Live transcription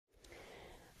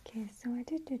Okay, so I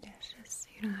did do dishes, so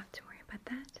you don't have to worry about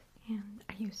that. And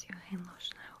I use your hand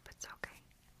lotion. I hope it's okay.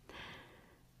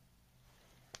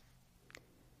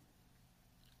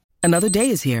 Another day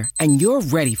is here, and you're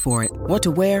ready for it. What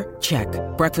to wear? Check.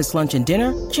 Breakfast, lunch, and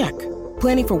dinner? Check.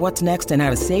 Planning for what's next and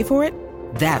how to save for it?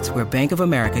 That's where Bank of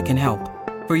America can help.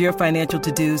 For your financial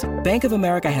to-dos, Bank of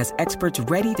America has experts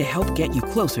ready to help get you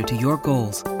closer to your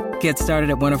goals. Get started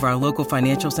at one of our local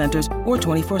financial centers or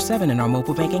 24/7 in our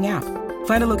mobile banking app.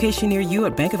 Find a location near you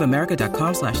at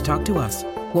bankofamerica.com/talktous.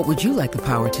 What would you like the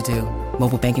power to do?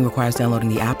 Mobile banking requires downloading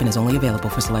the app and is only available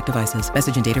for select devices.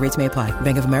 Message and data rates may apply.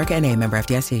 Bank of America N.A., member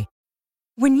FDIC.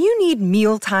 When you need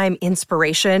mealtime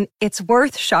inspiration, it's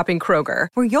worth shopping Kroger,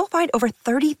 where you'll find over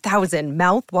 30,000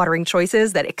 mouth-watering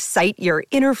choices that excite your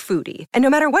inner foodie. And no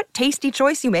matter what tasty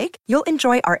choice you make, you'll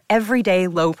enjoy our everyday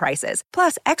low prices,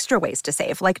 plus extra ways to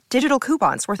save, like digital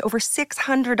coupons worth over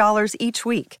 $600 each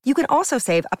week. You can also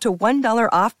save up to $1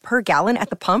 off per gallon at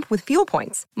the pump with fuel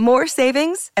points. More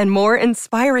savings and more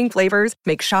inspiring flavors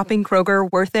make shopping Kroger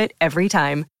worth it every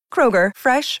time. Kroger,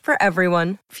 fresh for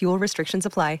everyone. Fuel restrictions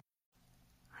apply.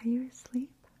 Are you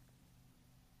asleep?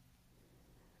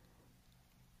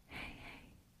 Hey.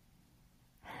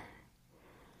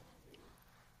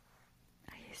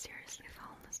 Are you seriously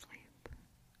fallen asleep?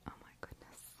 Oh my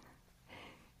goodness.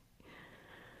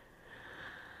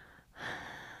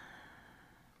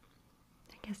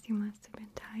 I guess you must have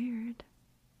been tired.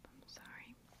 I'm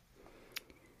sorry.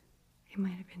 It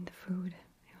might have been the food.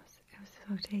 It was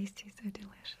so tasty, so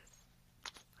delicious.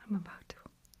 I'm about to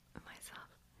myself.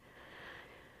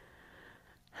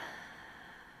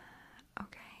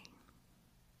 Okay.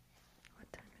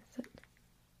 What time is it?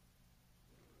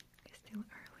 It's still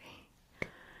early.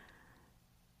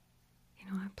 You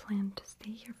know, I plan to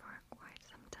stay here for quite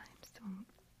some time, so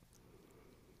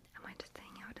I might just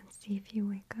hang out and see if you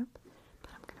wake up,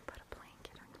 but I'm gonna put a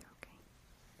blanket on you, okay?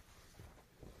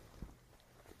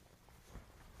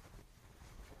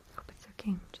 Hope it's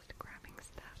okay, I'm just grabbing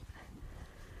stuff.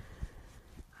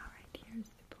 Alright, here's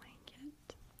the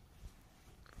blanket.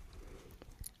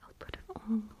 I'll put it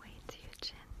all the way to your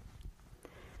chin.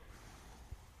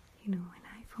 You know, when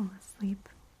I fall asleep,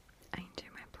 I enjoy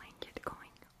my blanket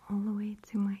going all the way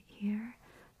to my ear,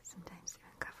 sometimes even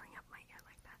covering up my ear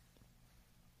like that.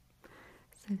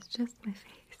 So it's just my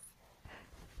face.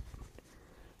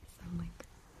 So I'm like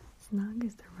snug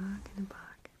as a rock in a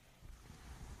bog.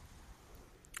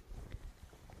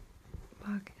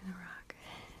 Bog in a rock.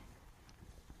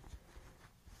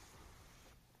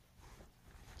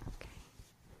 Okay.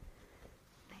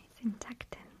 Nice and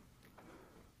tucked in.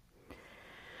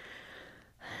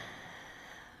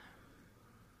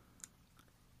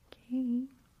 Okay.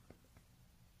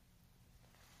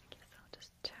 I guess I'll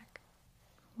just check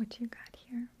what you got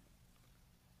here.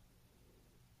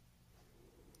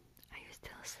 Are you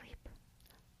still asleep?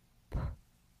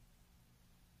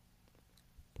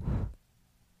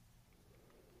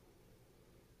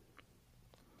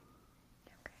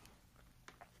 Okay.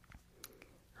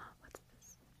 Oh, what's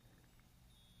this?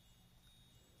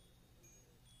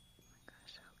 Oh my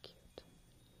gosh, how cute.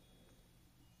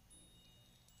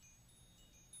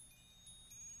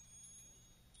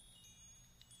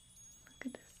 Look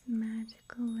at this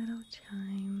magical little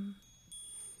chime.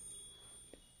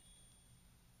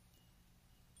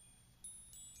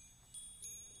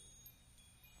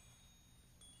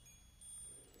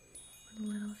 With a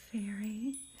little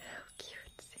fairy. How cute.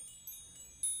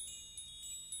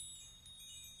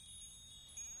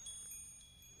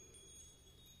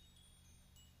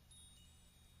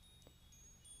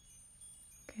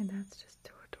 Okay, that's just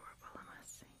too adorable, I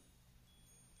must say.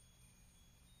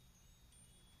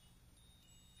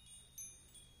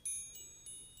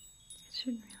 It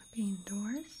shouldn't really be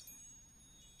indoors,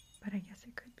 but I guess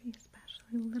it could be,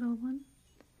 especially a little one.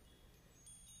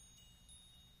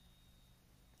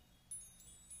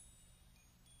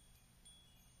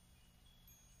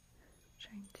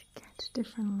 Trying to catch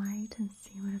different light and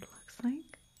see what it looks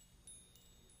like.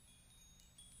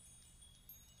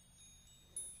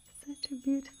 Such a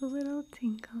beautiful little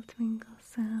tinkle twinkle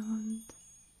sound.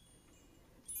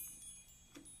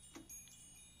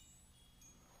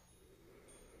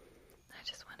 I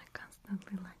just want to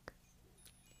constantly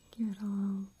give it a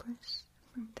little push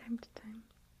from time to time.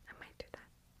 I might do that.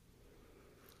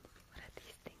 What are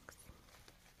these things?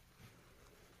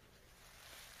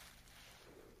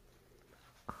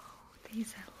 Oh,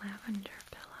 these are lavender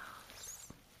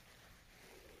pillows.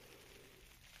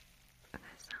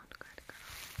 That sounds good, girl.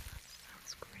 That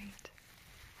sounds great.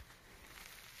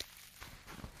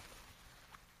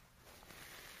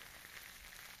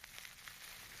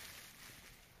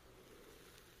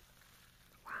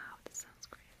 Wow, this sounds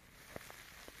great.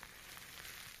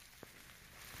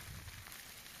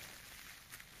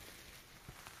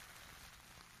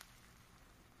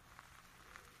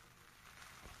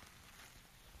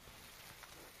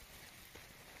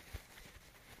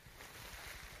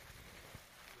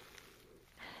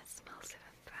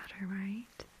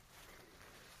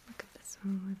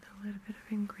 with a little bit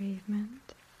of engravement.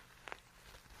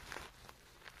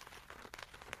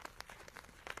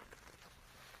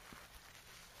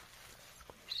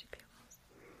 Squishy pillows.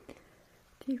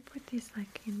 Do you put these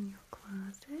like in your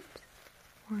closet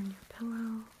or on your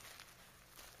pillow?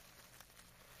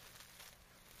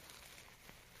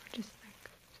 Or just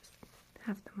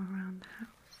have them around the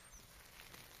house?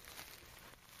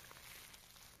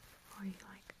 Or you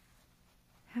like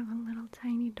have a little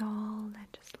tiny doll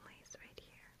that just lays right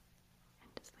here and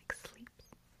just like sleeps?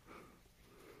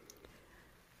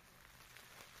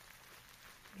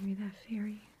 Maybe that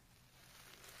fairy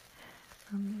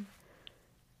from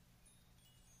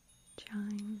the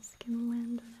chimes can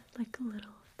land on it like a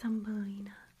little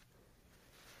Thumbelina.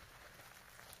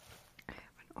 I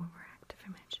have an overactive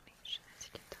imagination, as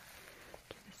you can tell.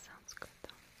 Okay, this sounds good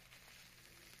though.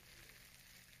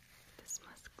 This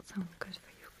must sound good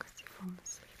for you because you've fallen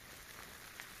asleep.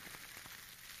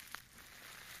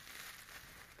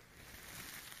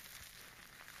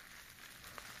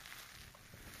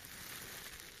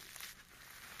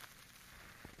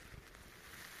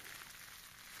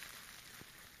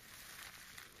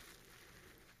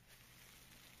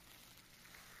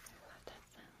 I love that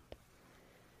sound.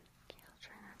 Okay, I'll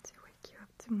try not to wake you up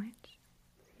too much.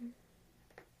 See?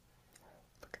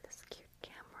 Look at this cute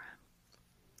camera.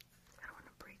 I don't want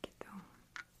to break it though.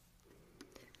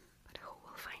 But who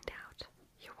will find out?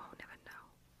 You won't ever know,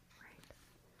 right?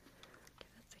 Okay,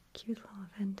 that's a cute little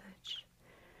vintage.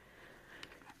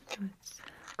 So it's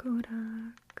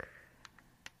Kodak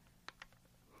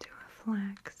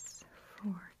Duoflex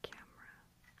 4 camera.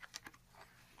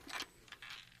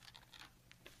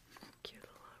 Cute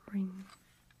little ring.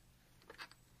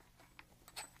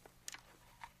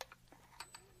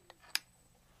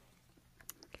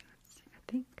 Okay, let's see. I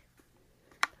think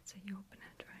that's how you open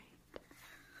it, right?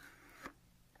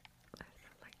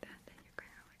 Like that, then you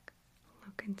kind of like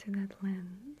look into that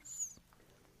lens.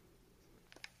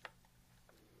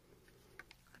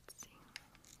 Let's see.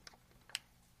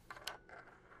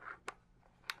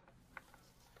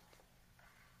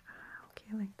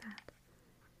 Okay, like that.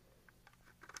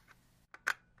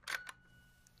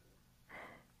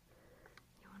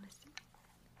 You want to see?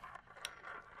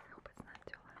 I hope it's not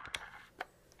too loud.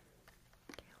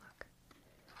 Okay, look.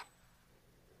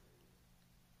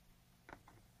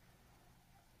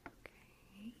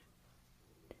 Okay.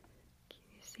 Can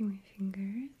you see my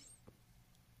fingers?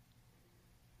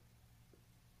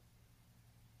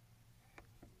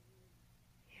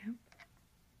 Yep.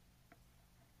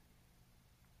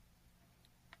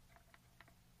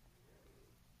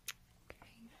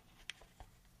 Okay.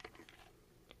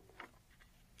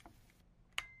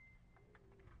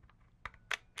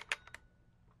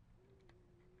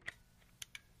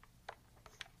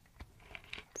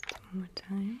 Let's do one more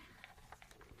time.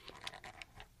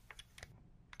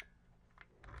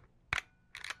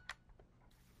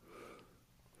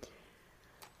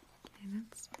 Okay,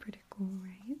 that's pretty cool,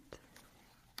 right?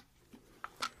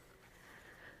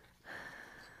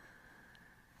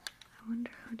 I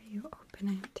wonder how do you open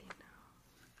it, you know?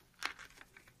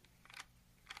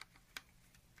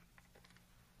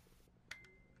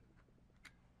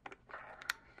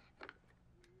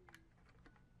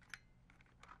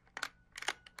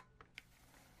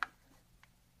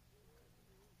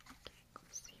 Okay, it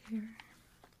goes here.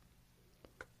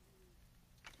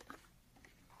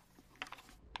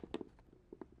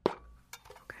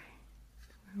 Okay,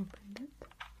 I opened it.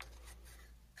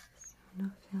 So no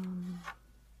film.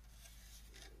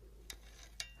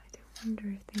 I do wonder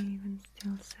if they even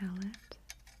still sell it.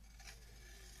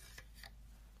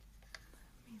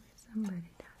 Maybe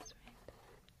somebody does, right?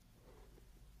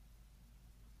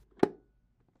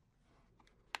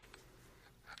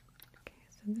 Okay,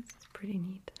 so this is pretty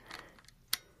neat.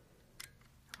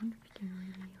 I wonder if you can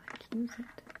really like use it.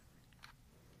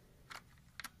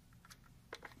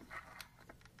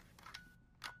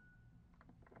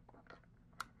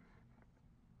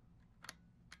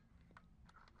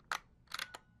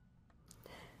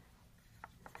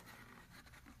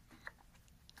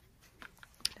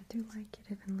 But I do like it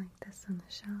even like this on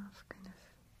the shelf, kind of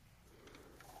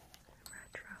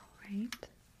retro, right?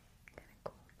 Kind of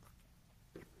cool.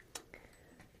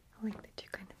 I like that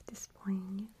you're kind of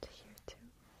displaying it here too.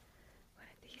 What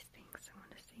are these things? I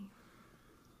want to see.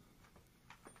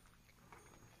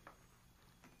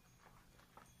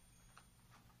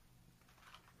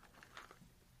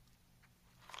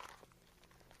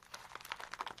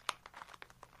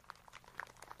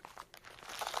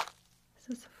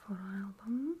 This is a photo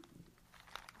album.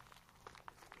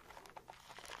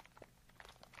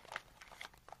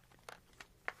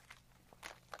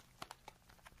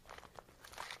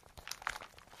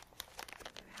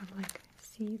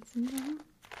 seeds in them.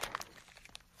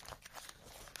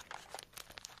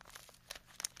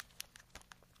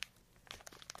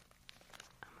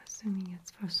 I'm assuming it's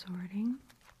for sorting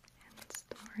and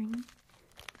storing.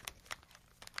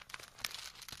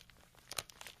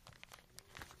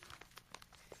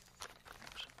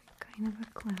 Actually, kind of a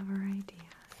clever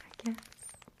idea, I guess.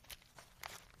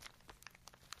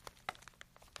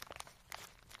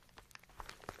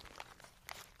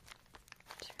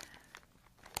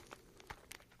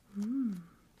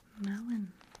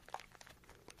 Melon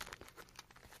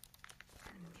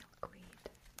and milkweed.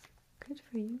 Good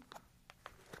for you.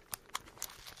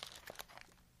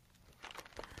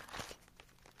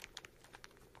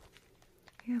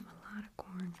 You have a lot of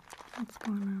corn. What's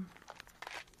going on?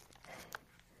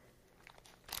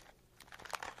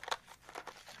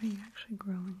 Are you actually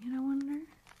growing it, I wonder?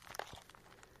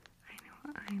 I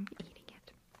know I'm eating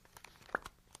it.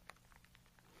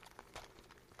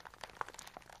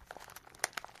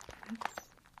 That's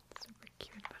super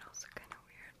cute, but also kind of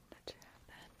weird that you have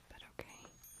that. But okay.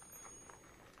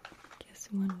 Guess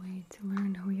one way to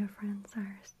learn who your friends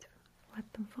are is to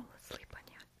let them fall asleep on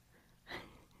you.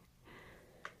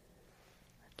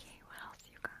 Okay, what else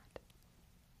you got?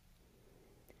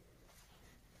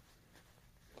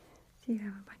 So you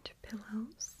have a bunch of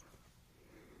pillows.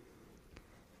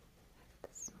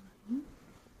 This one,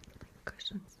 like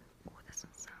cushions. Oh, this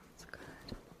one sounds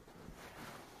good.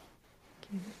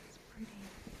 Okay, this is pretty.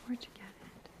 Where'd you get it?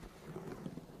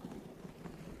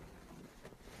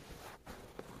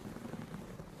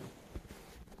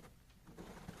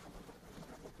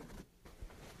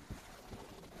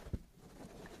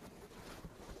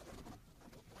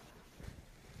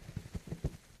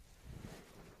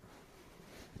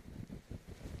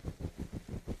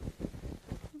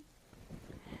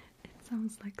 It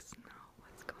sounds like snow.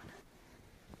 What's going on?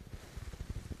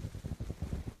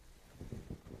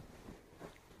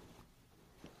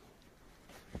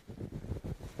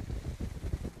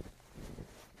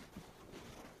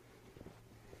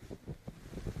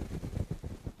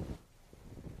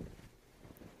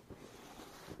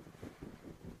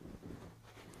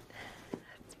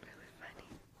 That's really funny.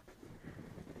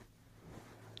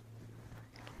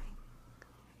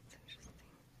 Okay, it's interesting.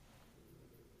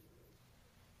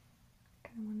 I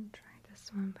kind of want to try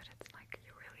this one, but it's like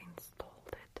you really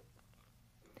installed it.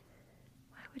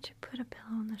 Why would you put a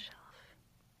pillow on the shelf?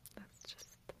 That's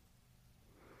just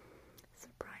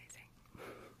surprising.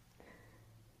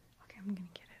 Okay, I'm gonna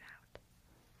get it out.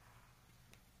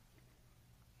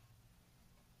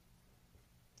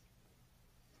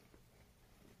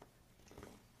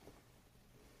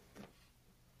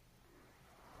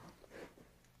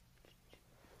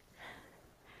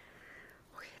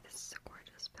 Okay, this is a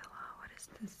gorgeous pillow. What is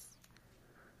this?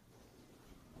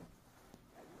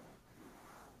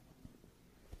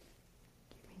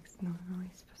 It makes no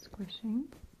noise for squishing.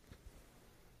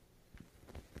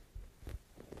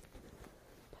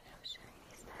 But how shiny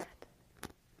is that?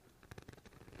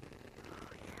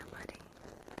 Oh yeah, buddy.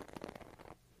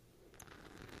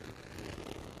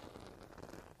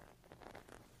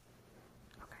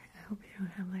 Okay, I hope you don't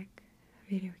have like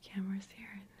video cameras here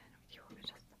and then you will be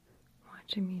just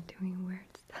watching me doing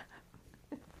weird stuff.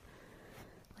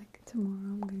 Like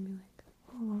tomorrow I'm gonna be like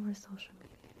all over social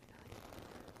media and be like,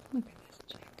 look at this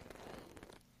chick.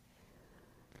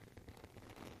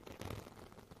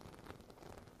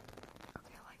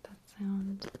 Okay, I like that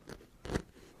sound.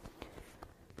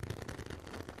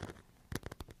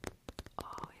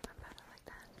 Oh, even better like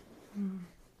that.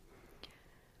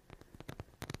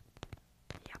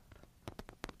 Yep.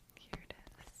 Here it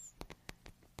is.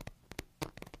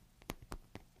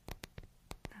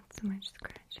 Not so much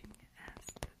scratching as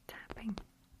the tapping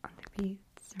on the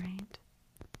beads, right?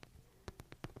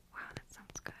 Wow, that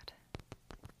sounds good.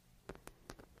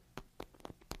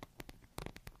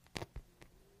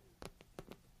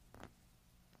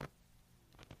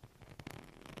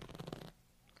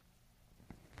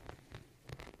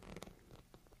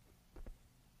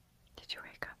 Did you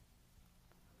wake up?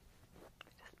 I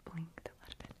just blinked a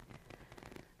little bit.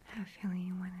 I have a feeling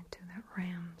you went into that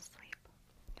REM sleep.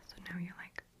 So now you're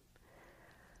like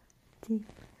deep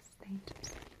state of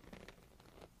sleep.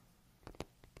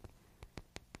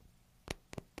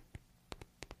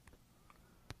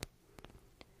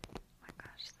 Oh my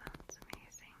gosh, sounds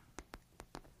amazing.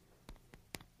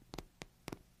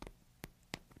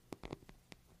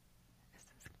 Is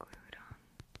this glued on?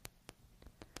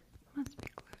 Must be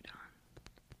glued on.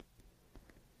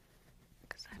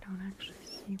 Because I don't actually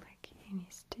see like any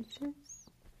stitches.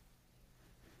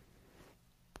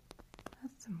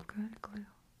 That's some good glue.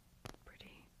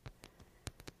 Pretty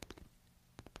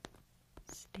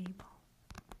stable.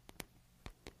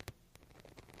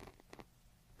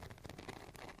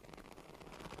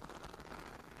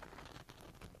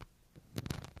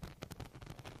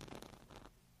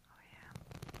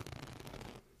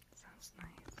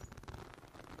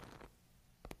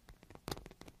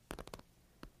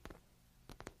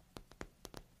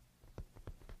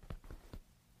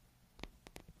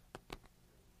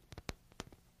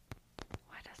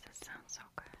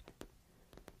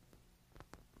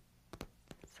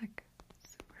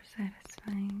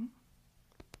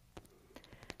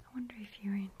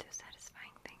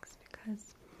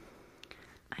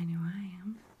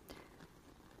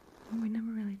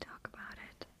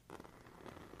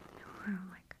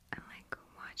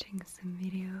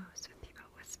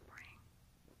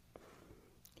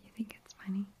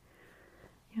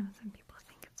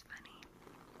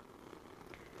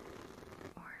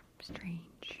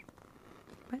 strange,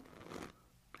 but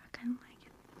I kind of like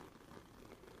it.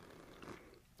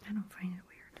 I don't find it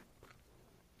weird.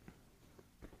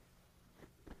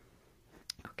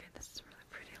 Okay, this is really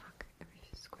pretty. Look, if you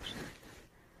squish it,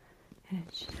 and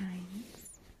it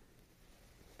shines.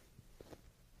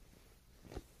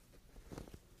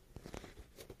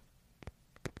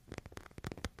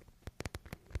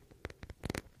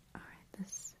 Alright,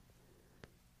 this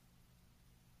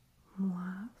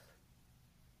mauve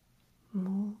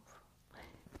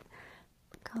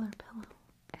color pillow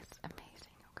is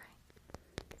amazing, okay?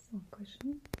 Some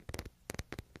cushion.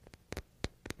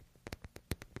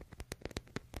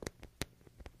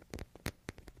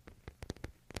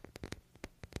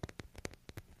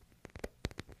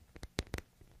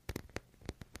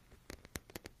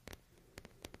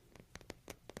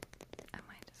 I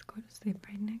might just go to sleep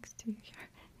right next to you here.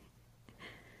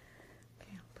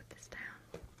 Okay, I'll put this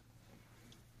down.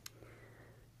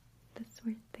 This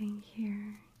weird thing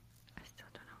here, I still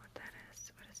don't know what that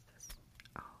is. What is this?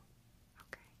 Oh,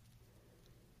 okay.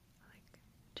 Like,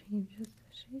 changes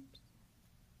the shapes.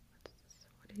 What's this?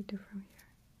 What do you do from here?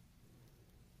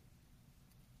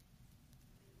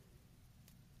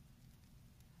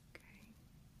 Okay.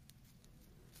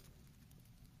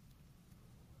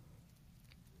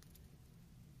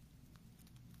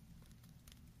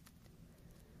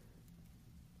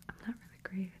 I'm not really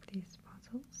great at these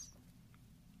puzzles.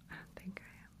 I don't think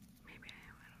I am. Maybe I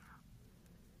am, I don't know.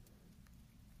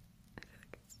 I feel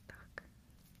like it's stuck.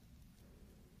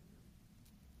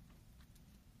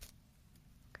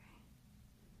 Okay.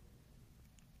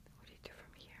 What do you do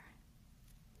from here?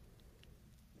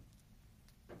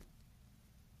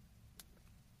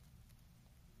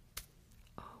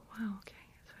 Oh, wow, okay.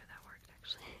 That's why that worked,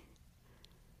 actually.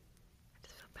 I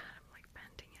just feel bad. I'm like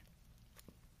bending it.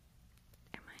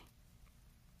 Am I?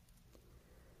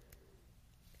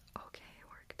 Okay, it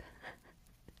worked.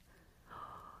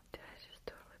 Oh, did I just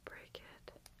totally break it?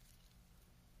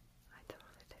 I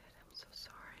totally did. I'm so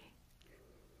sorry.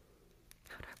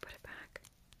 How do I put it back?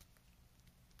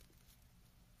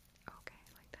 Okay,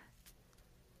 like that.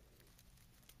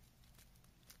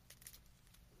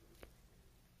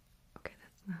 Okay,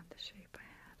 that's not the shape I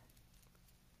had.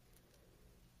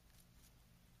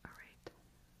 Alright.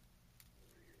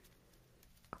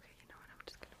 Okay, you know what? I'm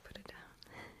just gonna put it down.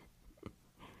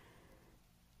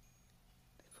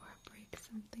 Before I break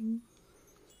something.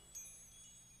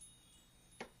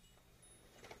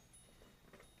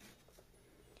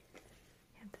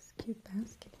 Yeah, this cute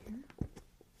basket here.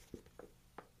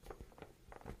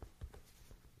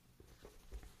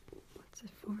 What's it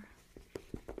for?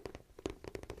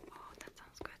 Oh, that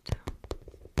sounds good too.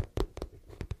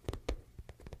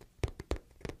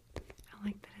 I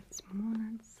like that it's moon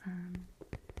and sun.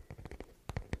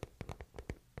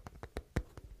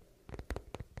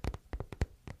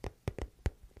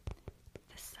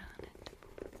 The sun and the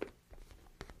moon.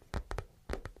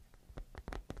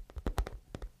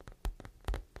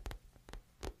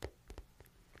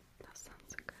 That sounds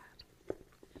so good.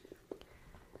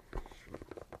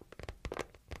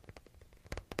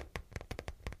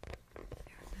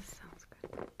 There, this sounds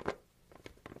good.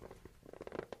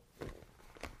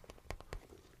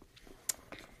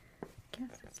 I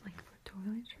guess it's like for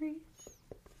toiletries.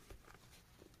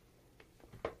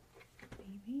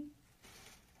 Maybe.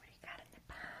 What do you got in the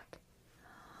back?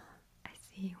 I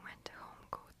see you went to Home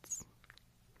Goods.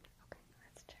 Okay,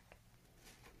 let's check.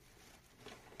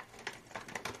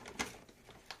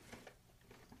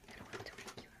 I don't want to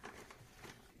wake you up.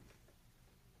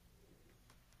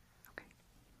 Okay.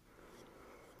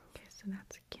 Okay, so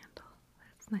that's a candle.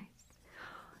 That's nice.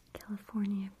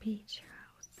 California Beach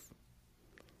House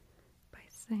by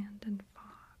Sand and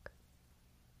Fog.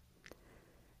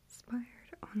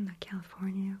 Inspired on the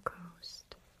California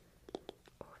coast.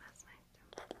 Oh, that's nice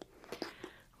too.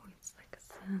 Oh, it's like a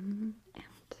sun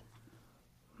and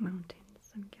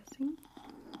mountains, I'm guessing.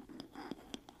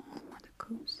 Or the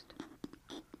coast.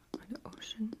 Or the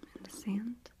ocean and the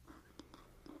sand.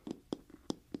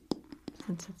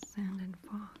 Since it's sand and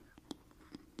fog.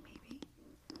 Maybe.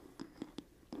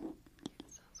 Yeah,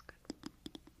 sounds good.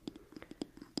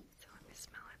 So let me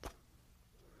smell it.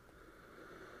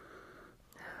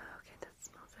 Okay, that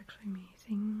smells actually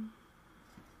amazing.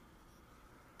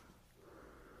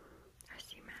 I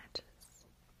see matches.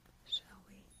 Shall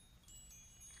we?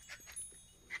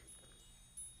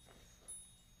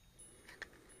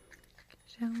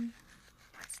 Shall we?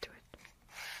 Let's do it.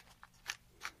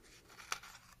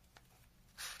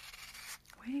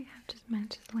 Why do you have just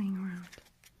matches laying around?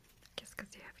 I guess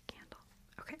because you have a candle.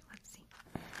 Okay, let's see.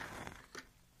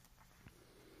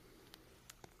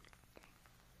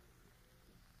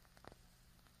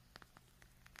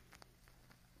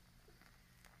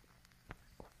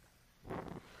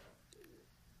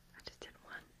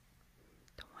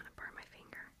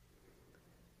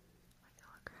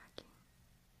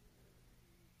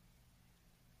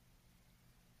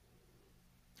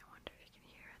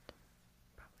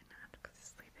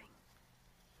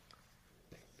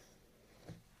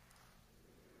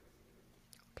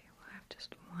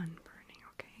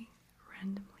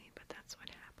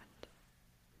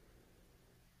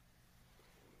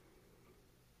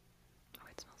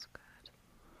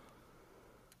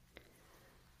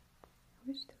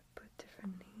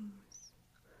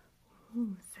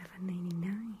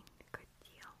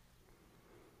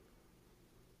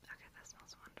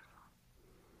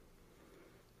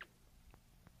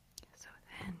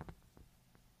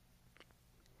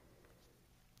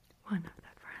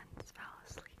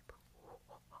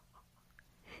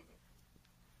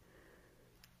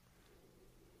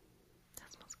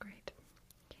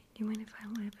 you mind if I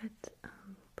leave it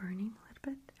burning a little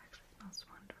bit? Actually, it smells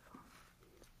wonderful.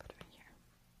 Put it right here.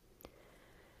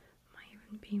 Might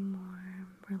even be more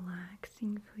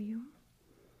relaxing for you.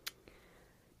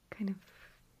 Kind of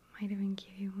might even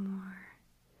give you more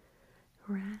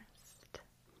rest.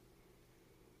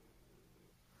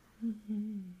 It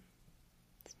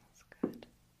smells good.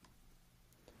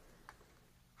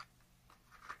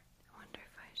 I wonder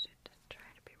if I should try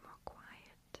to be more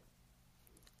quiet.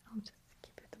 I'll just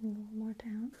keep it a little more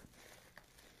down.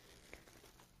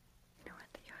 You know what?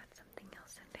 You had something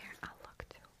else in there. I'll look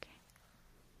too, okay?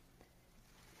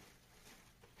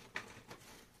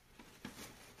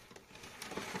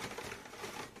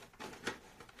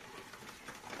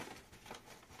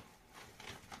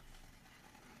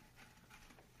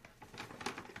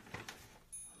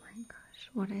 Oh my gosh,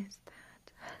 what is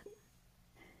that?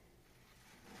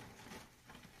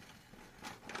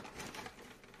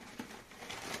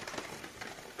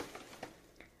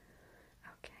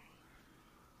 Okay,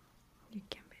 you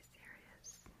can be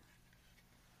serious.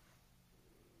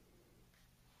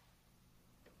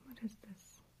 What is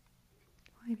this?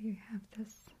 Why do you have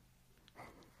this?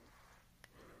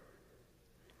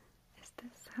 Is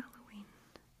this Halloween?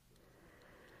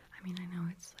 I mean, I know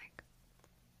it's like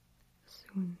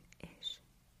soon-ish,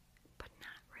 but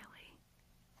not really.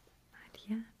 Not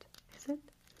yet, is it?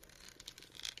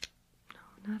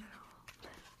 No, not at all.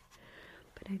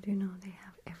 But I do know they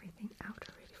have everything out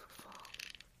already for fall.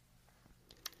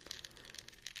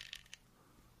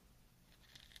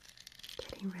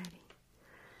 Getting ready.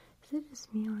 Is it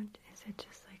just me, or is it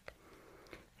just like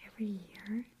every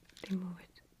year they move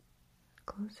it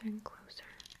closer and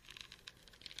closer?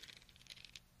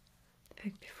 In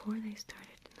fact, before they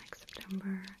started in like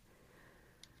September,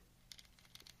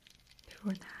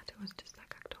 before that it was just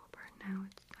like October. Now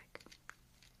it's like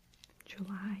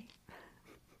July.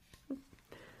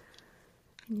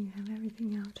 And you have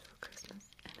everything out for Christmas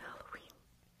and Halloween.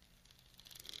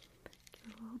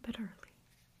 It's a little bit early.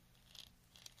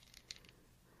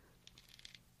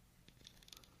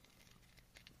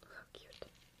 How cute.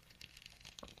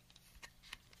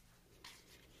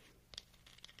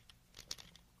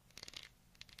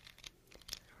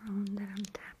 The round that I'm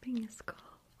tapping is skull.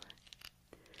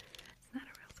 It's not a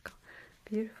real skull.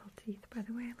 Beautiful teeth, by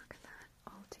the way. Look at that.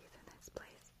 All teeth in its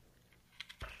place.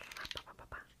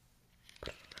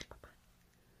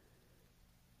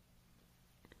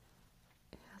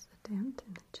 It has a dent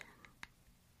in the chin.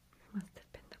 Must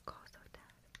have been the cause of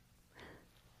that.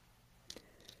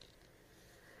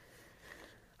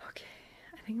 Okay,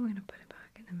 I think I'm gonna put it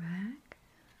back in the bag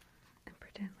and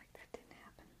pretend like that didn't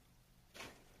happen.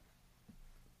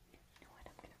 You know what?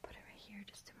 I'm gonna put it right here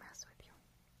just to mess with you.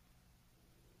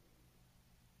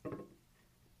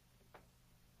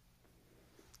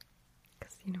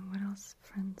 Because you know what else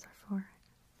friends are for?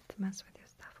 To mess with your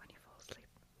stuff when you fall asleep.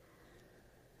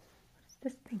 What is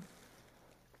this thing?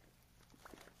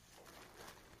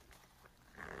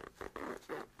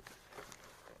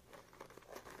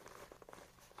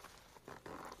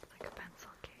 It's like a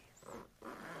pencil case.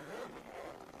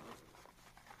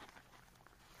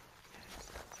 It is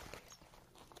a pencil case.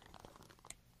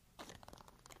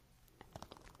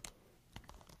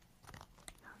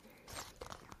 How very sweet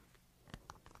of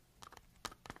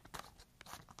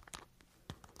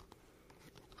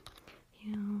you.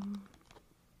 You know,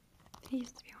 it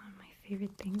used to be one of my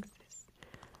favorite things is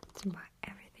to buy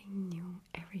everything new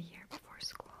every year before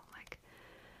school. Like,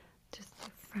 just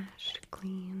the fresh,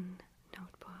 clean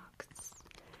notebooks,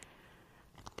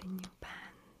 the new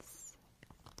pens,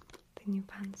 the new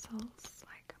pencils,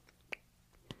 like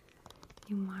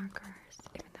new markers,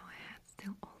 even though I had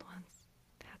still old ones.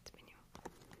 They had to be new.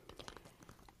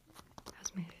 That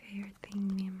was my favorite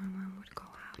thing. Me and my mom would go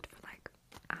out for like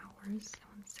hours, I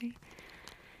want to say.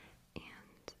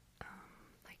 And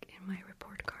like in my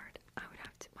report card, I would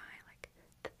have to buy like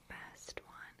the best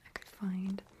one I could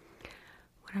find.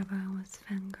 Whatever I was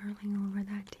fangirling over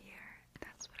that year,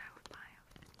 that's what I would buy of.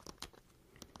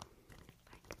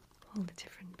 Like all the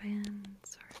different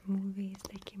bands or movies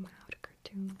they came out,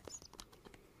 cartoons.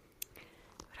 It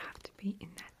would have to be in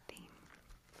that theme,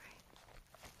 right?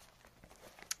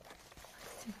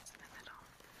 Let's see what's in the middle.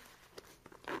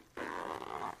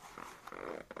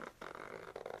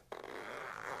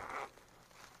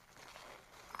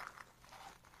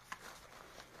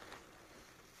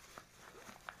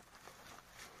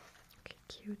 Okay,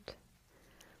 cute.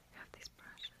 We have these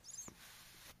brushes.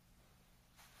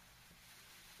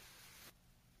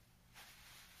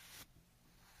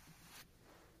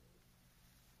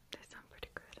 They sound pretty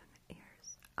good on the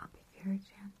ears. I'll be very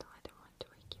gentle. I don't want to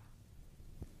wake you.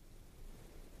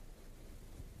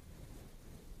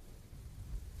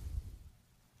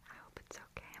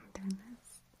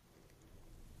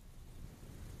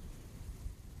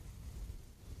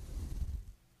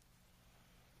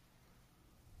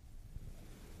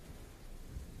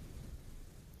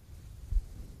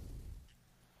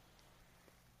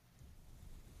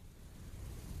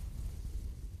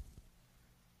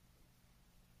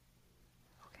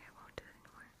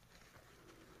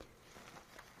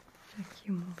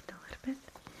 removed a little bit.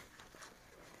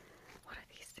 What are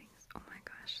these things? Oh my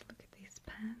gosh, look at these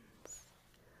pens.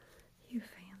 You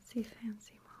fancy,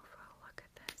 fancy mofo. Look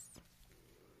at this.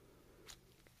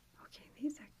 Okay,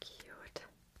 these are cute.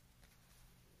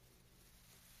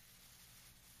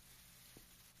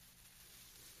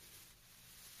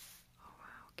 Oh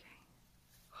wow, okay.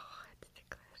 Oh, it's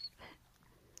ticklish.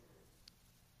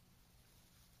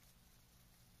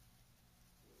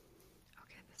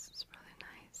 Okay, this is really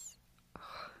nice.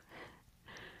 Oh.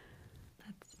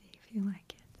 Let's see if you like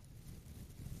it.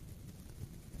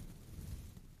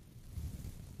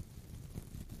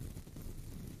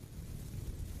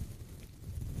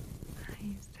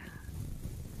 Nice.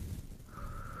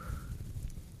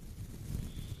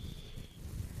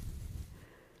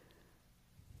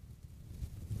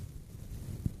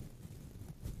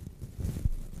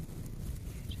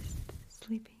 You're just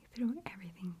sleeping through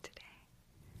everything today.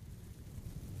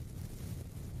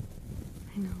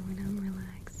 I know when I'm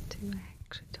relaxed too, I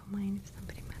actually don't mind if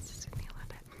somebody messes with me a little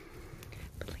bit.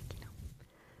 But like, you know,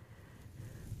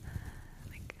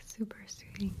 like super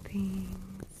soothing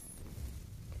things,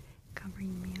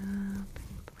 covering me up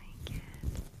in a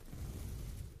blanket,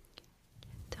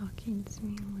 talking to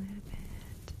me a little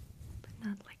bit, but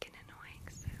not like an annoying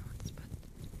sounds, but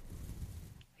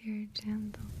very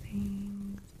gentle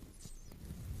things.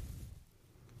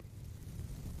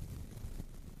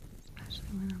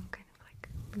 Especially when I'm kind of like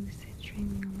lucid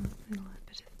dreaming, almost a little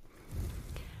bit of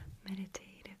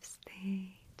meditative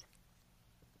state.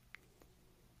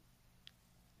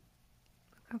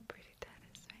 Look how pretty that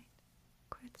is, right?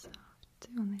 Quite soft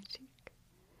too on the cheek.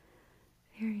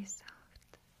 Very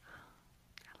soft. Oh,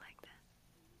 I like that.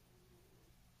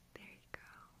 There you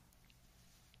go.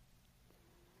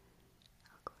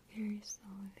 I'll go very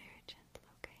slowly, very gentle,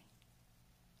 okay?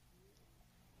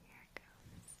 Here it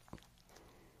goes.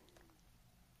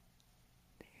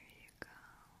 There you go.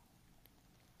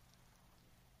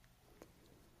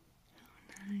 Oh,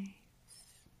 nice.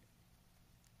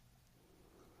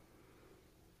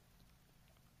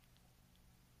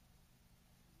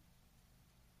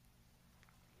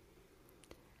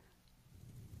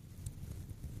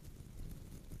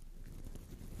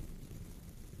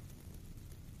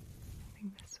 I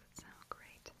think this would sound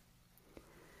great.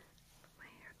 Put my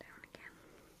hair down again.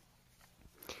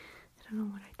 I don't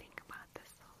know what I think about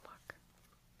this whole look.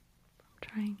 I'm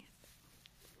trying it.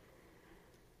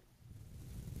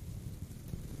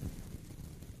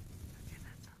 Okay,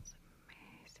 that sounds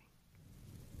amazing.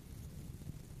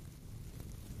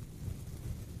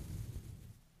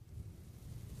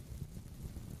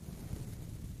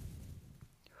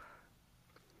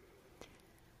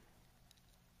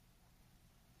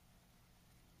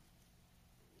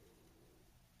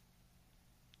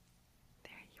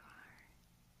 There you are.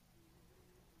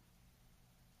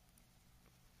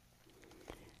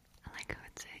 I like how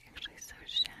it's actually so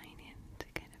shiny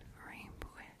and kind of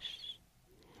rainbowish.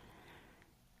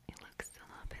 It looks a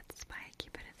little bit spiky,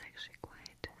 but it's actually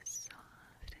quite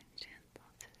soft and gentle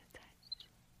to the touch.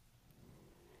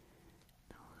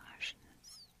 No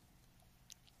harshness.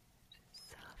 Just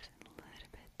soft and a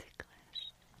little bit ticklish.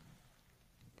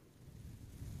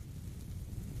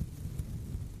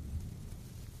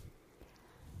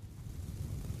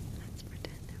 Let's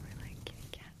pretend that we're like kitty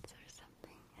cats or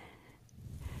something.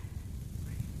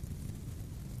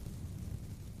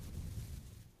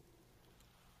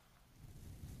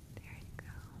 There you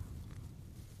go.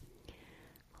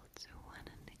 We'll do one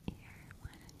on the ear,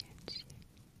 one on your cheek.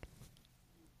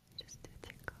 Just to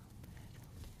tickle a little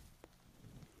bit.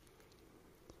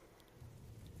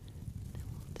 Then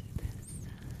we'll do this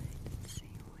side and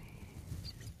see where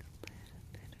just a little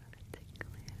bit of a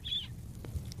ticklish,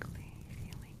 tickly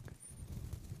feelings.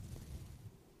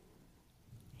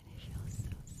 And it feels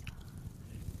so soft,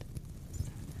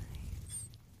 so nice.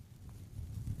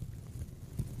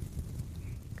 Here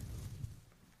you go.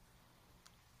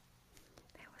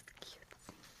 That was cute.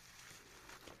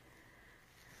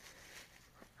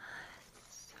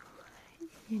 So,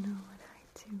 you know what I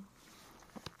do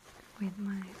with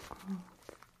my old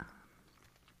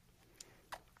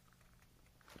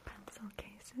pencil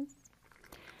cases?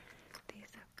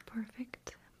 These are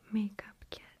perfect makeup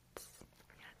kits.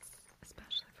 Yes,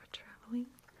 especially for traveling,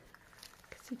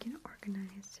 because you can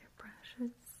organize your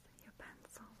brushes, your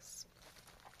pencils,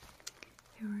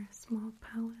 your small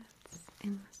palettes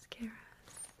and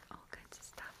mascaras, all kinds of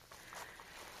stuff,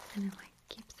 and it like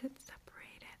keeps it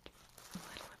separated a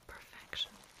little at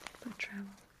perfection for travel.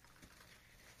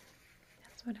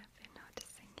 That's what I've been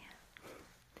noticing, yeah.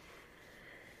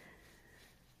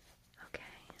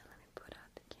 Okay, let me put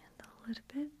out the candle a little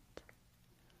bit.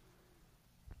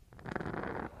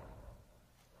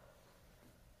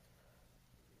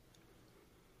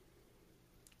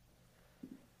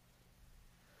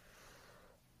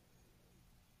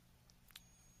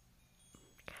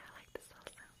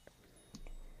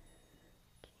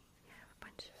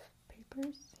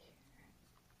 peppers here.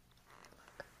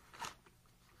 Look.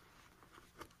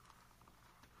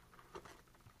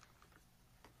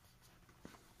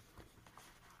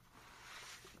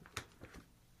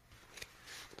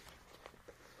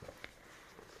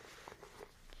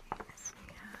 Okay, so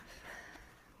we have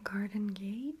Garden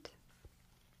Gate.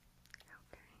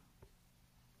 Okay.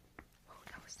 Oh,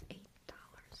 that was $8.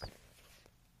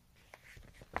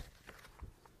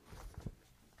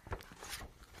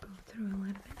 Go through a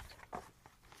little bit.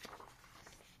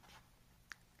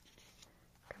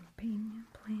 Companion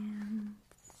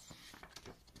plants.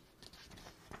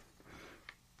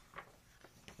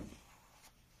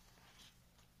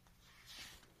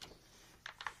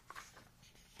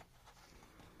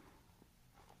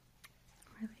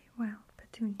 Really well,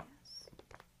 petunias.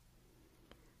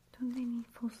 Don't they need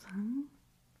full sun?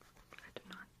 I do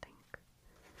not think.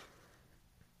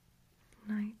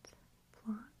 Night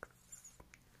phlox.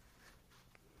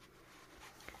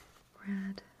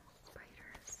 Red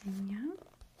spider zinnia.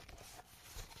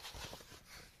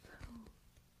 Oh.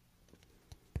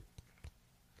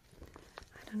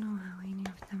 I don't know how any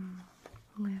of them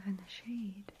live in the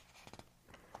shade.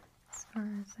 As far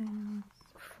as I know, it's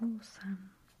full sun.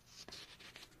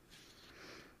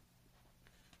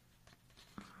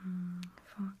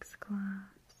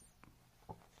 Foxgloves.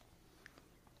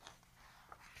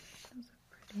 Those are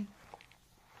pretty.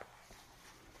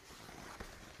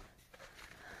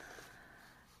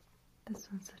 This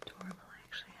one's adorable. I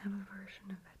actually have a version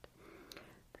of it.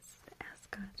 This is the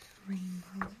Ascot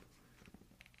Rainbow.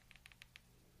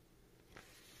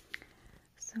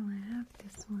 So I have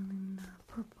this one in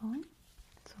purple.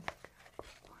 It's like a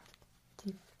more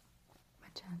deep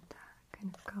magenta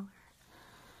kind of color.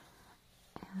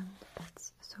 And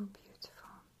it's so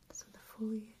beautiful. So the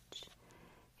foliage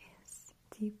is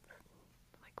deep,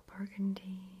 like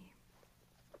burgundy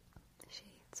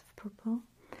shades of purple.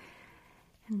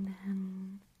 And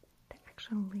then the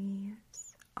actual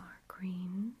leaves are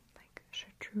green, like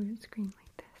chartreuse green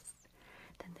like this.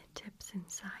 Then the tips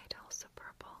inside also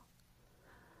purple.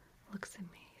 Looks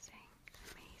amazing,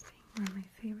 amazing. One of my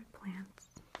favorite plants.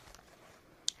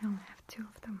 I only have 2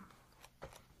 of them.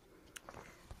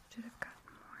 Should have gotten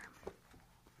more.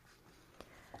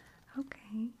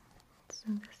 Okay, so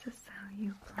this is how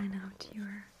you plan out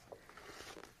your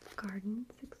garden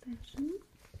succession.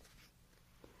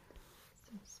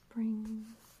 So spring,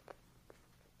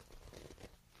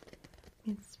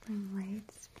 mid-spring,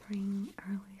 late spring,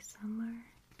 early summer,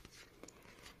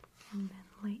 and then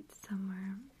late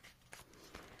summer.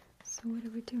 So what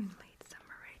are we doing late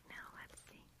summer right now? Let's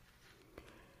see.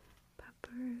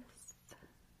 Peppers,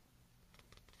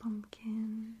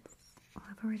 pumpkins. Oh,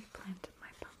 I've already planted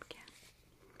my pumpkin.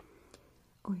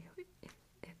 Oh,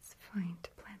 it's fine to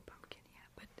plant pumpkin, yeah,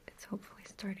 but it's hopefully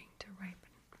starting to ripen.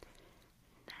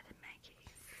 Not in my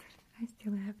case. I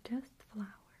still have just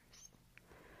flowers.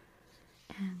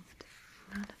 And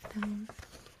none of them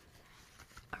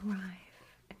arrive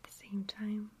at the same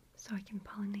time, so I can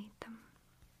pollinate them.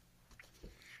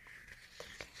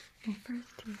 My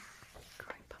first year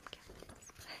growing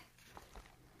pumpkins.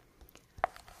 I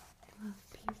love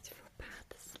beautiful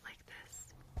paths like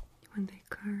this. When they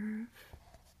curve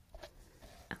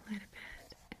a little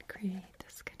bit and create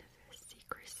this kind of a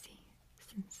secrecy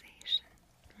sensation,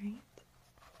 right?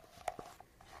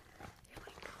 You're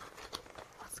like,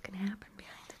 what's gonna happen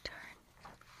behind the turn?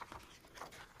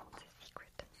 It's a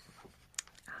secret.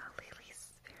 Lilies,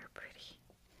 very pretty.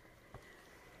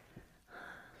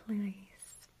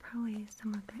 Lilies, probably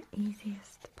some of the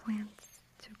easiest plants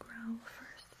to grow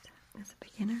first as a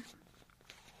beginner.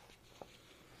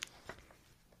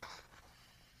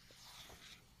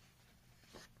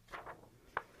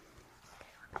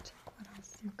 Okay, let me check what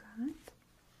else you got.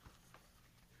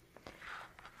 Okay,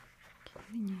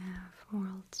 then you have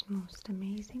World's Most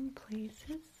Amazing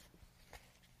Places.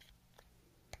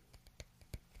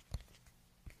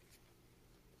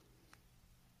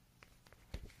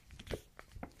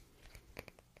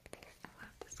 I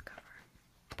love this cover.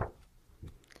 I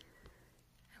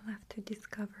love to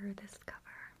discover this cover.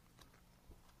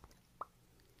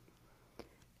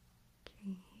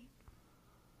 Okay.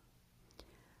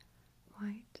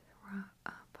 White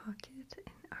Pocket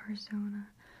in Arizona.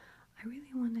 I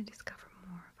really want to discover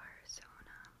more of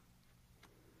Arizona.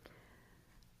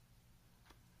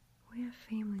 We have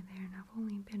family there and I've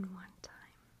only been one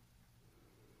time.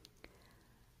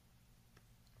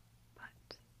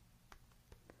 But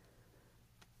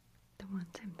the one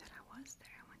time that I was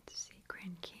there, I went to see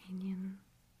Grand Canyon.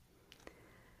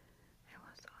 It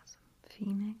was awesome.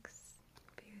 Phoenix,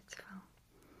 beautiful.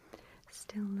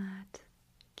 Still that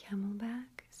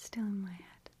Camelback is still in my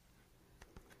head.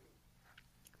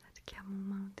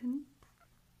 Camel Mountain.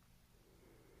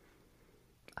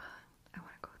 I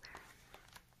want to go there.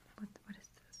 What is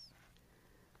this?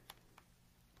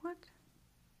 What?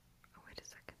 Oh, wait a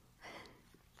second.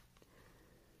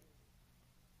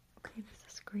 Okay,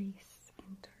 this is Greece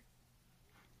in Turkey.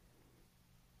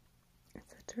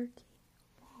 It's a Turkey.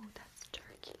 Whoa, that's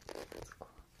Turkey. That's cool.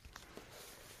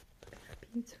 Look at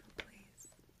that beautiful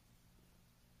place.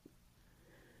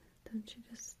 Don't you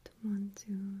just want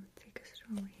to take a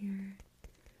stroll here?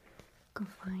 Go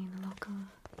find a local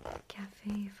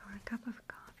cafe for a cup of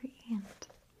coffee and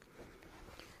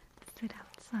sit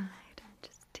outside and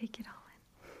just take it all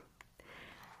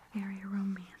in. Very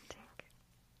romantic.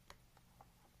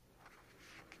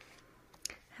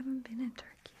 Haven't been in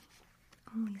Turkey.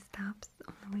 Only stops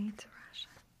on the way to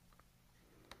Russia.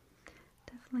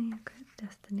 Definitely a good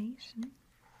destination.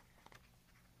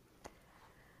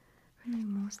 Really,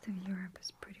 most of Europe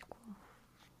is pretty cool.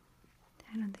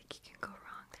 I don't think you can go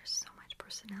wrong. There's so much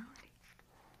personality.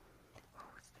 What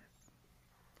was this?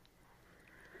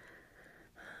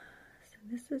 So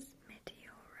this is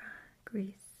Meteora,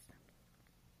 Greece.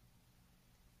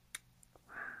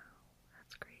 Wow,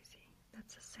 that's crazy.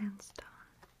 That's a sandstone.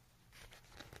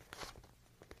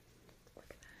 Look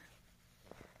at that.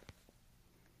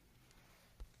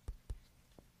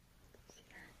 See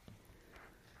that?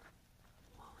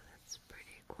 Whoa, that's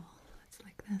pretty cool. It's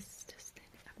like this.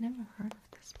 I've never heard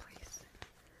of this place.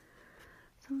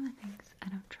 Some of the things I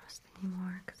don't trust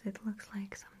anymore because it looks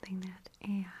like something that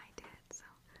AI did. So,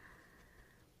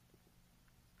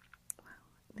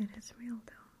 wow, it is real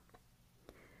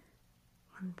though.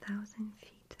 1,000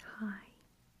 feet high.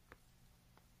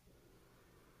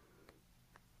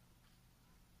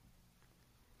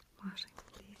 Washington,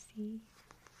 D.C.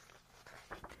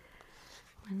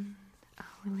 When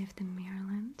we lived in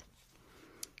Maryland,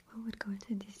 we would go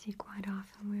to D.C. quite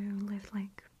often. We lived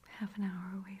like half an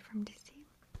hour away from D.C.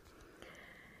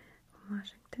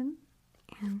 Washington,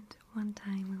 and one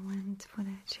time we went for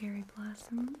the cherry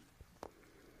blossom,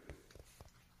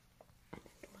 and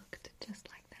it looked just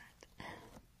like that.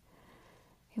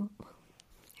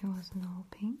 It was no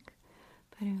pink,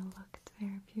 but it looked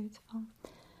very beautiful.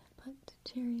 But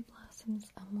cherry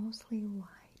blossoms are mostly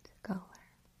white color.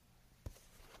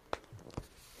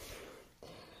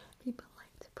 People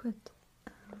like to put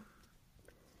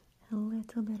a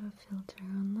little bit of filter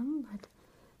on them, but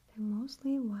they're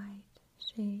mostly white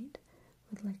shade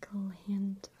with like a little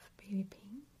hint of baby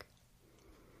pink.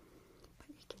 But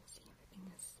you can see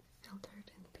everything is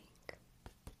filtered in pink.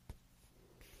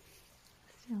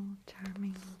 Still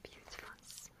charming, beautiful, and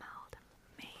smelled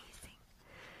amazing.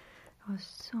 There was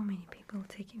so many people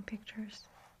taking pictures.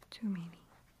 Too many.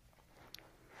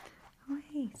 Oh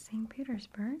hey, St.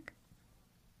 Petersburg.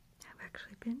 I've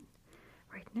actually been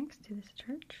right next to this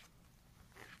church.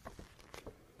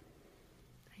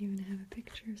 I even have a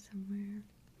picture somewhere.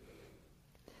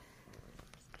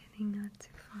 Standing not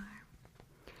too far.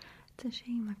 It's a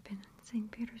shame I've been in St.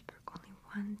 Petersburg only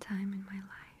one time in my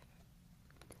life.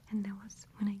 And that was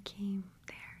when I came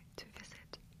there to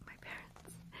visit my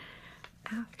parents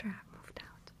after I moved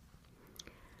out.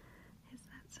 Is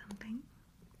that something?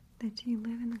 That you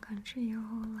live in the country your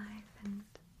whole life and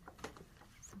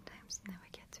sometimes never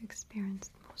get to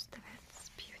experience most of its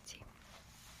beauty.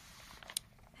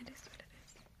 It is what it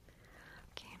is.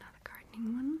 Okay, another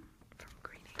gardening one from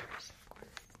Green Acres, of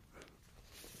course.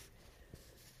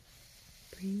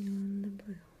 Bring on the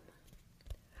bloom.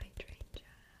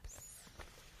 Hydrangeas.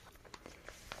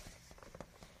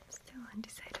 Still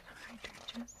undecided on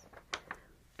hydrangeas.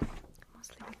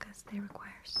 Mostly because they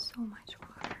require so much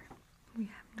water. We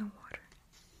have no water.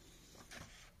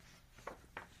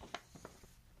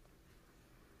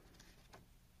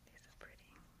 These are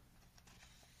pretty.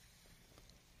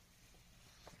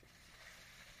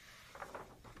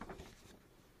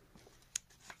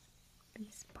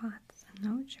 These pots are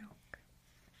no joke.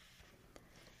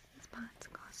 These pots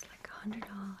cost like $100,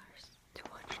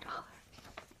 $200.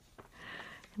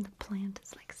 And the plant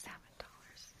is like $7.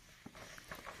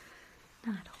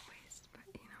 Not always, but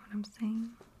you know what I'm saying?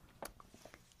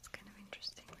 It's kind of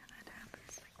interesting that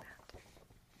happens like that.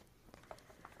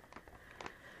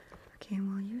 Okay,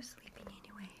 well, you're sleeping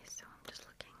anyway, so I'm just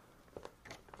looking.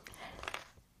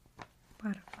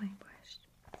 Butterfly bush.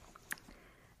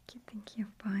 Keep thinking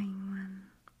of buying one.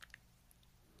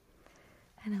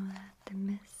 I know that the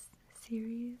Miss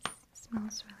series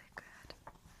smells really good.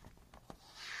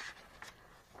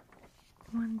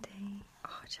 One day,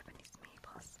 oh, Japanese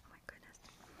maples, oh my goodness.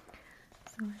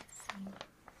 So let's see.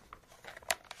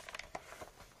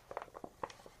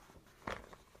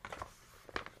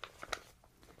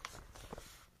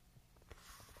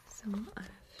 Some out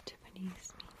of Japanese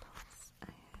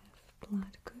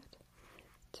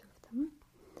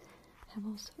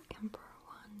also Emperor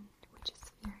one, which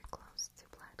is very close to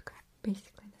Blackcurrant.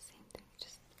 Basically the same thing,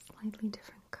 just slightly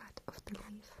different cut of the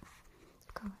leaf.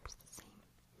 The color is the same.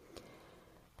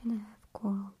 And I have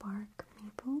Coral Bark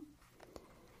Maple.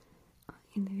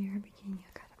 In the very beginning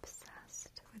I got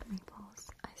obsessed with maples.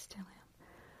 I still am.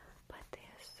 But they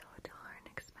are so darn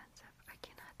expensive. I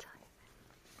cannot tell you.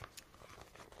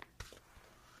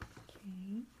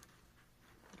 Okay.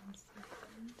 What else do I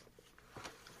have?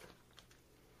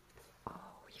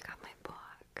 Oh, you got my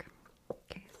book.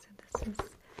 Okay, so this is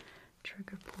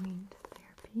Trigger Point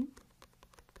Therapy.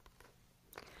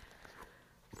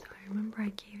 So I remember I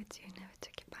gave it to you, never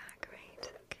took it back,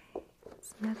 right? Okay.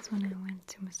 So that's when I went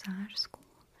to massage school.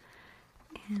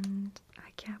 And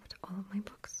I kept all of my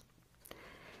books.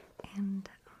 And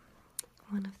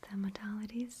one of the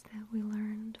modalities that we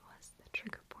learned was the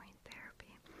trigger point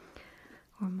therapy,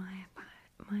 or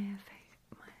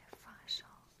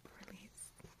myofascial release.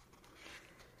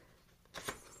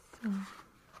 So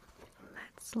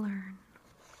let's learn.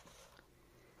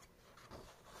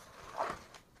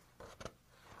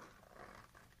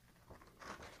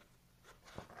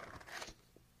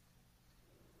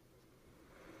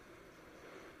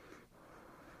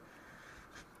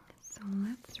 So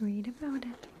let's read about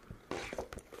it.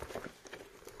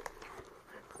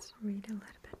 Let's read a little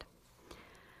bit.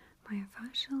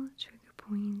 Myofascial trigger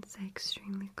points are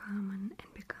extremely common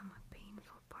and become a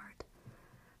painful part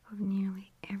of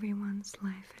nearly everyone's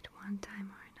life at one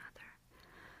time or another,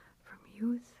 from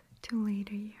youth to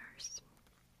later years.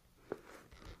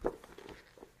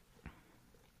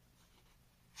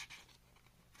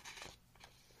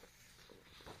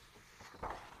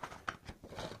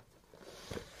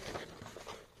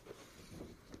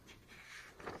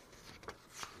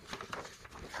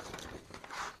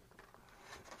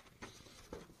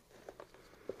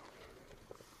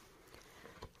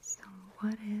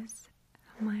 What is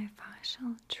a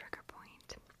myofascial trigger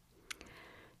point?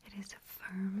 It is a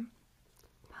firm,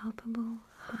 palpable,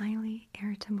 highly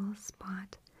irritable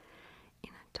spot in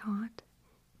a taut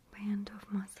band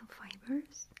of muscle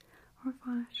fibers or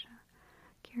fascia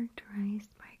characterized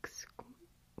by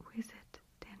exquisite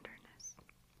tenderness.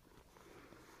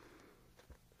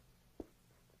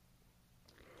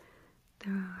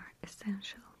 There are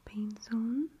essential pain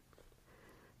zones.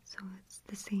 So it's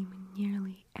the same in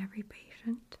nearly every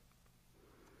patient.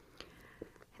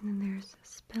 And then there's a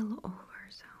spillover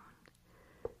zone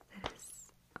that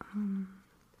is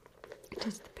it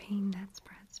is the pain that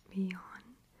spreads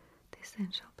beyond the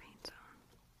essential pain zone.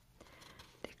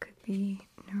 There could be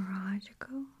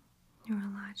neurological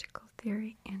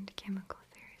theory, and chemical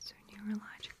theory. So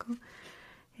neurological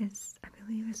is, I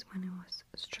believe, is when it was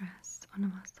stress on a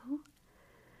muscle.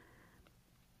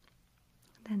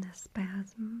 Then a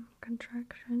spasm,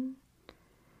 contraction,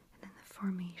 and then the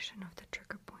formation of the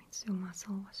trigger point. So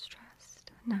muscle was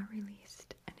stressed, not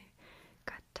released, and it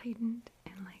got tightened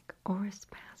and like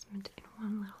overspasmed in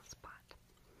one little spot,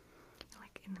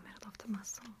 like in the middle of the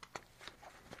muscle.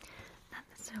 Not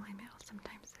necessarily middle,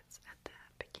 sometimes it's at the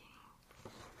beginning,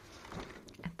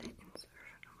 at the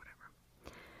insertion or whatever.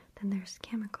 Then there's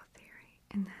chemical theory,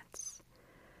 and that's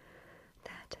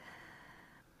that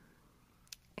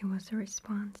it was a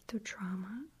response to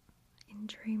trauma,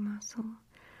 injury, muscle,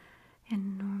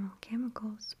 and normal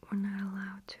chemicals were not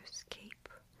allowed to escape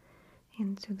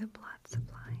into the blood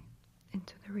supply,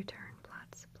 into the return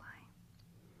blood supply.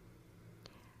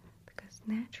 Because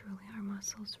naturally our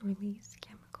muscles release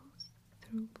chemicals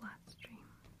through bloodstream.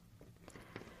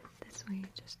 This way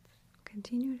it just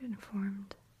continued and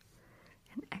formed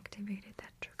and activated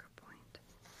that trigger point.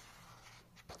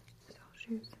 So I'll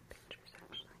show you some pictures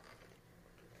actually.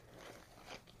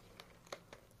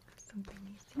 Something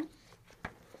easy.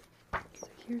 So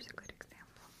here's a good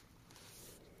example.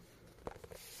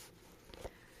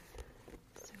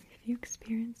 So if you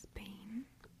experience pain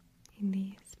in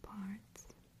these parts,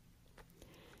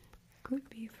 it could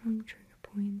be from trigger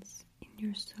points in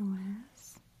your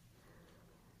psoas.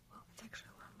 Well, it's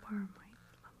actually lumbar, right?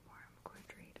 Lumbar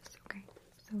quadratus, okay?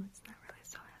 So it's not really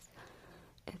psoas.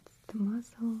 It's the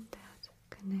muscle that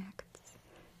connects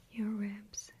your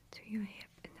ribs to your hip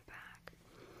in the back.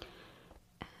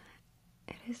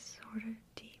 It is sort of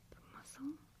deep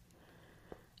muscle.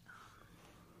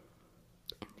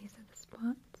 And these are the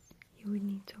spots you would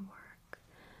need to work.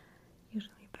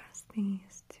 Usually best thing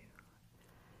is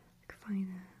to find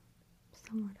a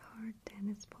somewhat hard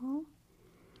tennis ball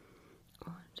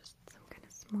or just some kind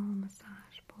of small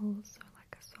massage balls or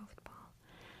like a softball,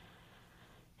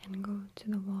 and go to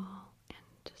the wall and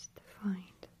just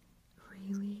find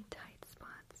really tight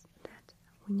spots that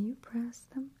when you press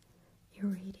them, it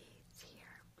radiates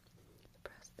here.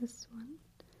 Press this one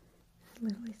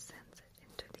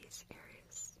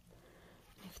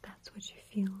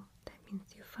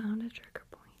found a trigger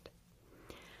point.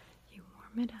 You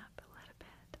warm it up a little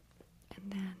bit,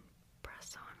 and then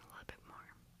press on a little bit more.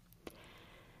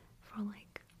 For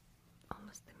like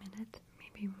almost a minute,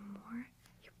 maybe more,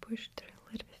 you push through a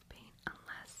little bit of pain,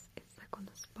 unless it's like on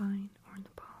the spine or on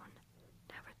the bone.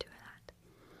 Never do that.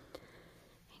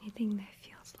 Anything that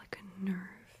feels like a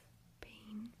nerve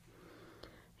pain,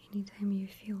 anytime you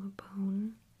feel a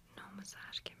bone, no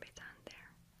massage can be done there.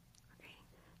 Okay?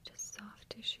 Just soft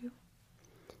tissue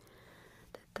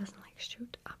that doesn't like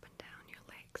shoot up and down your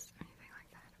legs or anything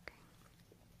like that, okay?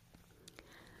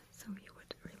 So you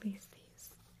would release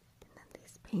these, and then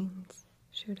these pains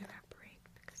should evaporate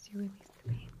because you release the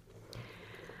pain.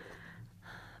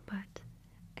 But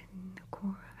in the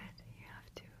core of it, you have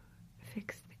to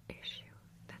fix the issue.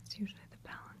 That's usually the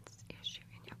balance issue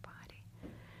in your body.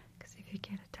 Because if you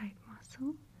get a tight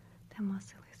muscle, that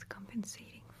muscle is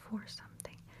compensating for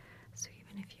something. So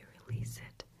even if you release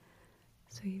it,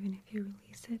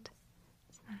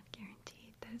 it's not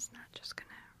guaranteed that it's not just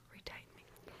gonna retighten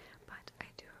it. But I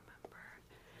do remember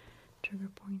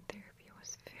trigger point therapy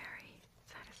was very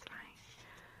satisfying,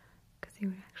 because you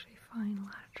would actually find a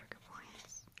lot of trigger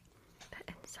points that,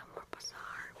 and some were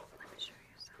bizarre. Let me show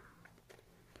you some.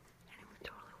 And it would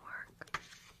totally work.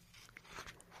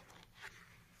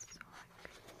 So like,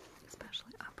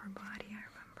 especially upper body, I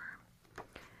remember.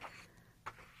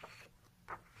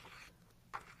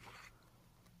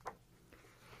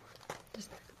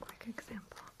 Just a quick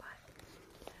example, but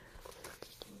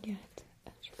you can get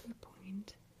a trigger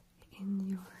point in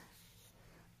your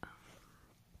I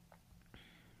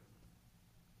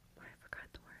forgot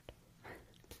the word.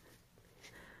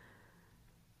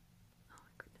 Oh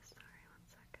my goodness, sorry, 1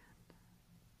 second.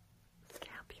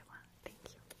 Scapula, thank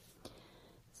you.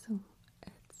 So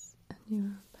it's on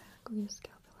your back of your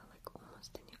scapula, like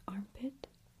almost in your armpit,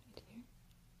 right here.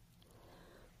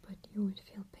 But you would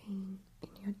feel pain in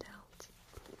your delt,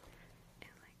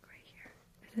 and like right here,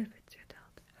 as if it's your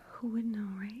delt. Who would know,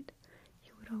 right?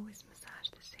 You would always massage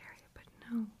this area, but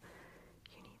no,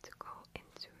 you need to go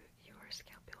into your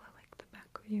scapula, like the back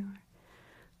of your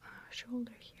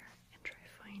shoulder here, and try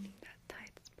finding that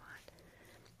tight spot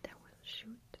that will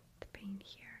shoot the pain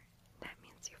here. That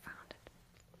means you found it.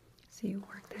 So you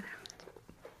work that out.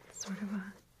 It's sort of a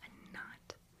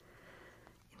knot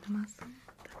in the muscle.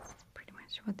 That's pretty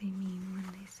much what they mean when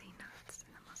they say knots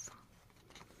in the muscle.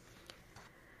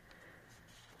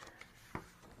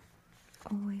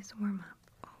 Always warm up.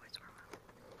 Always warm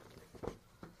up.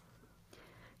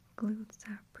 Glutes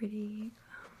are pretty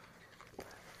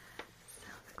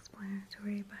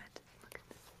self-explanatory, but look at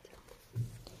this too.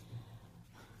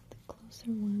 The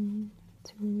closer one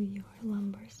to your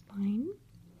lumbar spine,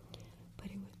 but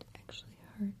it would actually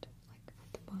hurt like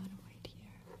at the bottom right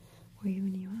here, or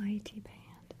even your IT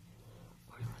band,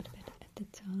 or a little bit at the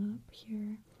top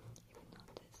here. You would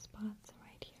notice spots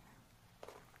right here.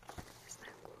 Isn't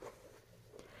that cool?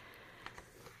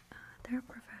 There are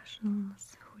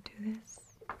professionals who do this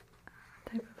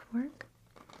type of work,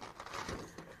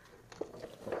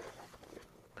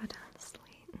 but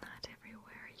honestly, not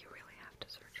everywhere. You really have to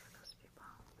search for those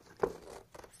people.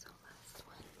 So last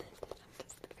one, I'm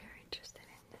just very interested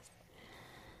in this.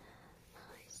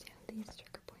 You see these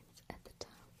trigger points at the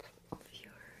top of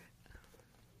your,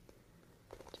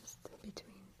 just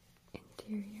between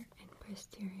interior and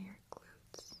posterior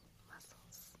glutes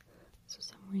muscles. So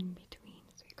somewhere in between,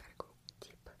 so you gotta go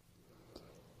deep.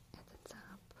 At the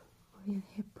top of your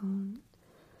hip bone,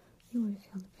 you would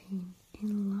feel the pain in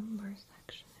the lumbar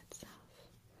section itself,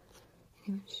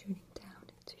 and even shooting down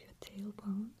into your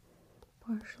tailbone,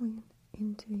 partially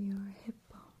into your hip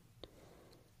bone.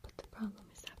 But the problem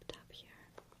is up top here.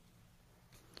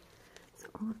 So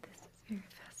all of this is very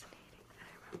fascinating. I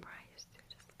remember I used to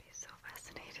just be so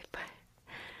fascinated by it.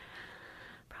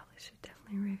 Probably should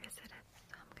definitely revisit it.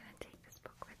 So I'm gonna take this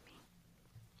book with me.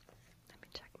 Let me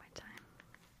check my time.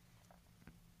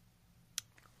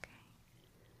 Okay.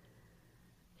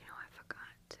 You know, I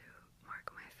forgot to mark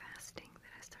my fasting,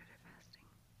 that I started fasting.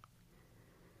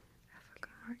 I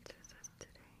forgot to say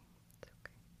today. It's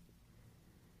okay.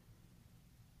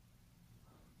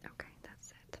 Okay,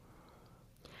 that's it.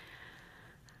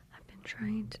 I've been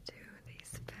trying to do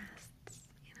these fasts,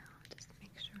 you know, just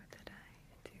make sure that I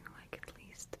do like at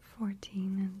least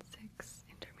 14 and